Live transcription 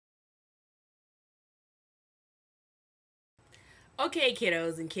Okay,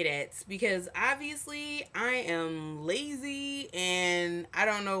 kiddos and kiddettes, because obviously I am lazy and I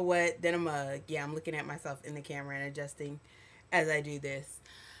don't know what. Then I'm looking at myself in the camera and adjusting as I do this.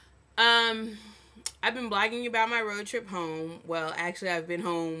 Um, I've been blogging about my road trip home. Well, actually, I've been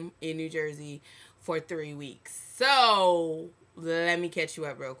home in New Jersey for 3 weeks. So let me catch you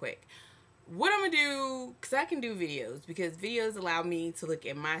up real quick. What I'm gonna do, because I can do videos, because videos allow me to look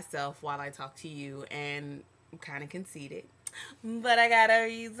at myself while I talk to you, and I'm kind of conceited. But I got a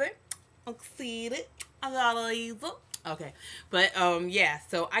reason. I'm conceited. I got a reason. Okay. But, yeah,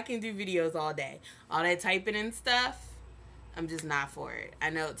 so I can do videos all day. All that typing and stuff, I'm just not for it. I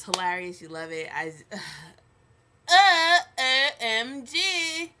know it's hilarious. You love it.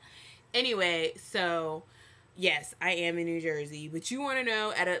 OMG. Anyway, so, yes, I am in New Jersey. But you want to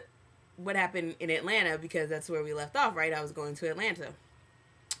know what happened in Atlanta, because that's where we left off, right? I was going to Atlanta.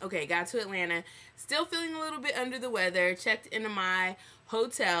 Okay, got to Atlanta, still feeling a little bit under the weather, checked into my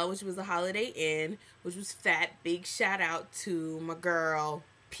hotel, which was a Holiday Inn, which was fat. Big shout out to my girl,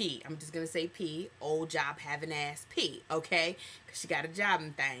 P. I'm just going to say P, old job having ass P, okay? Because she got a job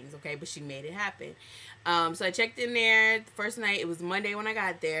and things, okay? But she made it happen. So I checked in there the first night. It was Monday when I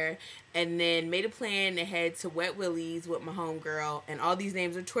got there, and then made a plan to head to Wet Willie's with my homegirl, and all these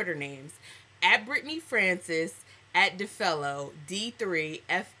names are Twitter names, at Brittany Francis, at DeFellow,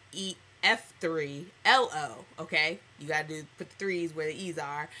 D3FEF3LO, okay? You got to put the threes where the E's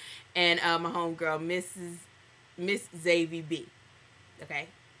are. And my homegirl, Miss Xavi B, okay?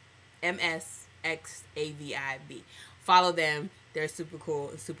 MSXAVIB. Follow them. They're super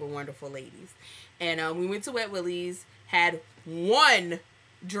cool and super wonderful ladies. And we went to Wet Willie's, had one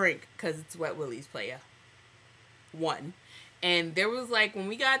drink, because it's Wet Willie's, playa. One. And there was, like, when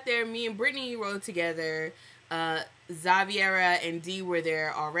we got there, me and Brittany rode together. Xaviera and Dee were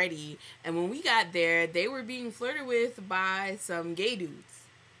there already, and when we got there, they were being flirted with by some gay dudes.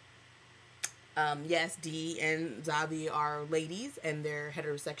 Yes, Dee and Xavi are ladies, and they're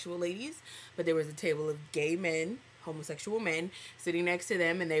heterosexual ladies, but there was a table of gay men, homosexual men, sitting next to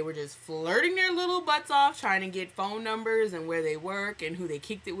them, and they were just flirting their little butts off, trying to get phone numbers and where they work and who they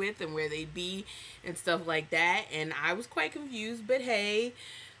kicked it with and where they'd be and stuff like that. And I was quite confused, but hey,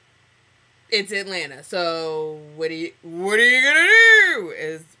 it's Atlanta, so what are you gonna do,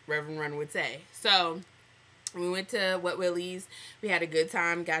 as Reverend Run would say. So we went to Wet Willie's. We had a good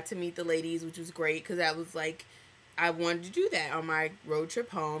time. Got to meet the ladies, which was great, because that was like, I wanted to do that on my road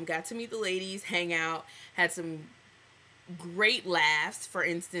trip home. Got to meet the ladies, hang out, had some great laughs. For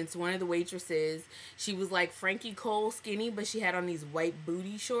instance, one of the waitresses, she was like Frankie Cole skinny, but she had on these white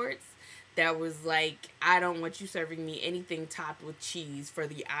booty shorts that was like, I don't want you serving me anything topped with cheese for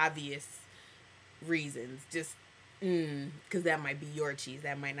the obvious reasons. Just because that might be your cheese,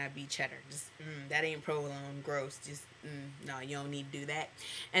 that might not be cheddar. Just that ain't provolone, gross. Just no, you don't need to do that.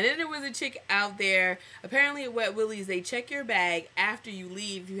 And then there was a chick out there, apparently at Wet Willie's, they check your bag after you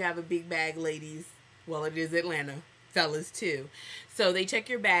leave. You have a big bag, ladies. Well, it is Atlanta, fellas too. So they check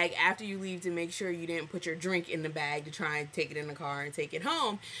your bag after you leave to make sure you didn't put your drink in the bag to try and take it in the car and take it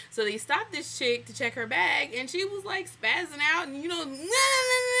home. So they stopped this chick to check her bag, and she was like spazzing out, and nah,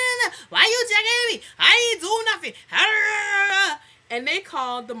 why you checking me? I ain't doing nothing. And they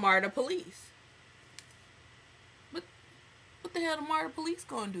called the MARTA police. What the hell the MARTA police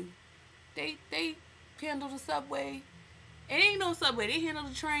gonna do? They handle the subway. It ain't no subway. They handle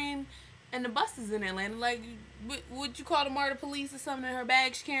the train and the buses in Atlanta. Like, would you call the MARTA police or something in her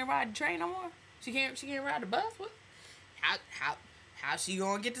bag? She can't ride the train no more. She can't ride the bus. What? How she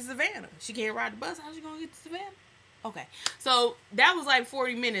gonna get to Savannah? She can't ride the bus. How she gonna get to Savannah? Okay, so that was like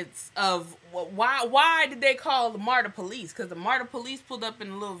 40 minutes of why did they call the MARTA police? Because the MARTA police pulled up in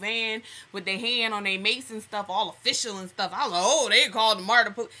a little van with their hand on their mace and stuff, all official and stuff. I was like, oh, they called the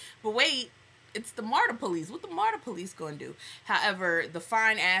MARTA police. But wait, it's the MARTA police. What the MARTA police gonna do? However, the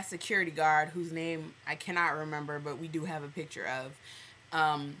fine-ass security guard, whose name I cannot remember, but we do have a picture of,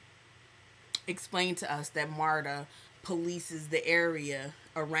 explained to us that MARTA polices the area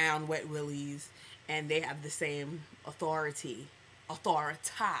around Wet Willie's, and they have the same authority,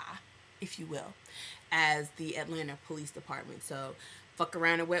 if you will, as the Atlanta Police Department. So fuck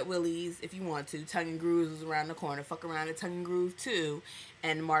around at Wet Willie's if you want to. Tongue and Grooves is around the corner. Fuck around at Tongue and Groove too,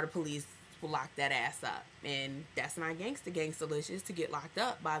 and the MARTA police will lock that ass up. And that's not gangsta-licious to get locked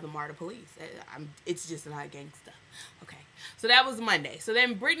up by the MARTA police. It's just not gangsta. Okay, so that was Monday. So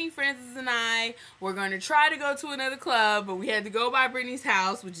then Brittany Francis and I were going to try to go to another club, but we had to go by Brittany's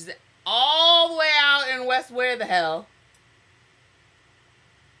house, which is all the way out in West, where the hell?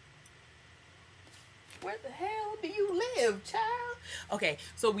 Where the hell do you live, child? Okay,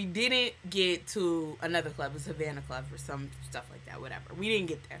 so we didn't get to another club. It was Havana Club or some stuff like that, whatever. We didn't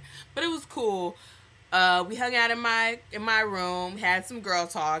get there. But it was cool. We hung out in my room, had some girl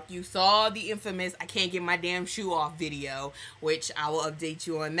talk. You saw the infamous "I can't get my damn shoe off" video, which I will update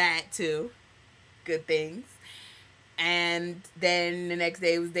you on that too. Good things. And then the next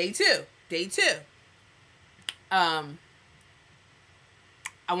day was day two. Day two. I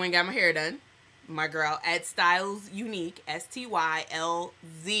went and got my hair done. My girl at Styles Unique, STYLZUNIQ.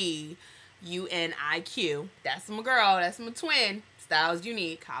 That's my girl. That's my twin. Styles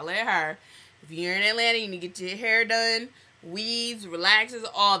Unique. Holla at her. If you're in Atlanta, you need to get your hair done, weaves, relaxers,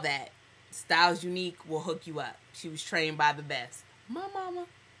 all that. Styles Unique will hook you up. She was trained by the best. My mama.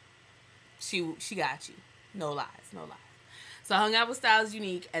 She got you. No lies. No lies. So I hung out with Styles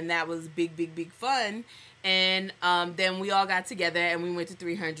Unique, and that was big, big, big fun. And then we all got together, and we went to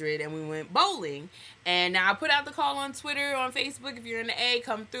 300, and we went bowling. And now I put out the call on Twitter, on Facebook. If you're in the A,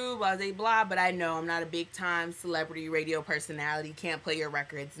 come through, blah, blah, blah. But I know I'm not a big-time celebrity radio personality. Can't play your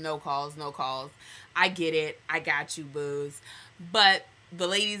records. No calls, no calls. I get it. I got you, booze. But the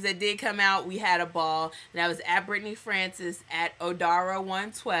ladies that did come out, we had a ball. And I was at Brittany Francis, at Odara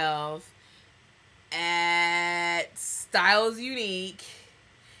 112, at Styles Unique,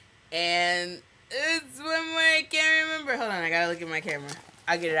 and it's one more I can't remember. Hold on, I gotta look at my camera.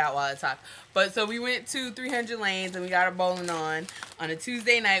 I'll get it out while I talk. But so we went to 300 Lanes and we got our bowling on a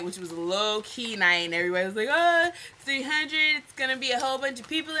Tuesday night, which was a low-key night, and everybody was like, oh, 300, it's gonna be a whole bunch of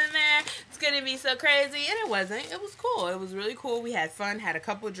people in there. It's gonna be so crazy. And it wasn't. It was cool. It was really cool. We had fun, had a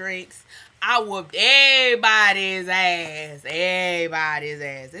couple drinks. I whooped everybody's ass. Everybody's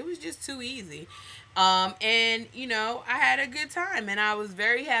ass. It was just too easy. And, you know, I had a good time, and I was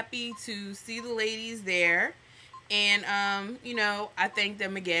very happy to see the ladies there, and, you know, I thank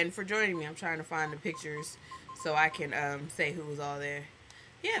them again for joining me. I'm trying to find the pictures so I can, say who was all there.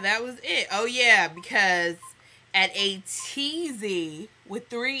 Yeah, that was it. Oh, yeah, because at ATZ with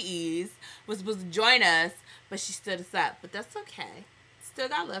 3 E's was supposed to join us, but she stood us up, but that's okay. Still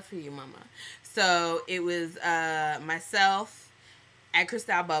got love for you, mama. So, it was, myself, at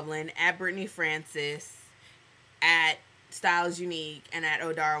Cristal Bubbling, at Brittany Francis, at Styles Unique, and at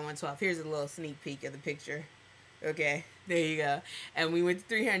Odara 112. Here's a little sneak peek of the picture. Okay, there you go. And we went to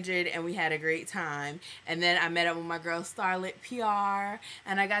 300, and we had a great time. And then I met up with my girl Starlet PR,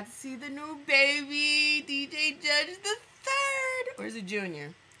 and I got to see the new baby, DJ Judge the Third. Or is it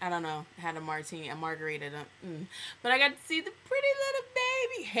Junior? I don't know. I had a margarita. But I got to see the pretty little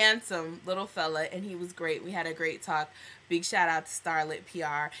baby. Handsome little fella, and he was great. We had a great talk. Big shout out to Starlet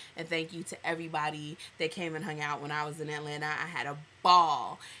PR, and thank you to everybody that came and hung out when I was in Atlanta. I had a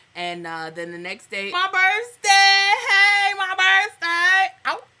ball. And then the next day, my birthday. Hey, my birthday.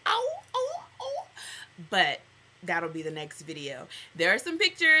 Ow, ow, ow, ow. But that'll be the next video. There are some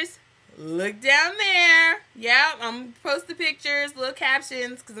pictures. Look down there. Yeah, I'm going to post the pictures, little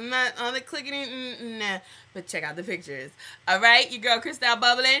captions, because I'm not on the clicking it. But check out the pictures. All right, your girl Cristal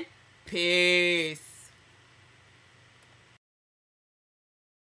Bubbling. Peace.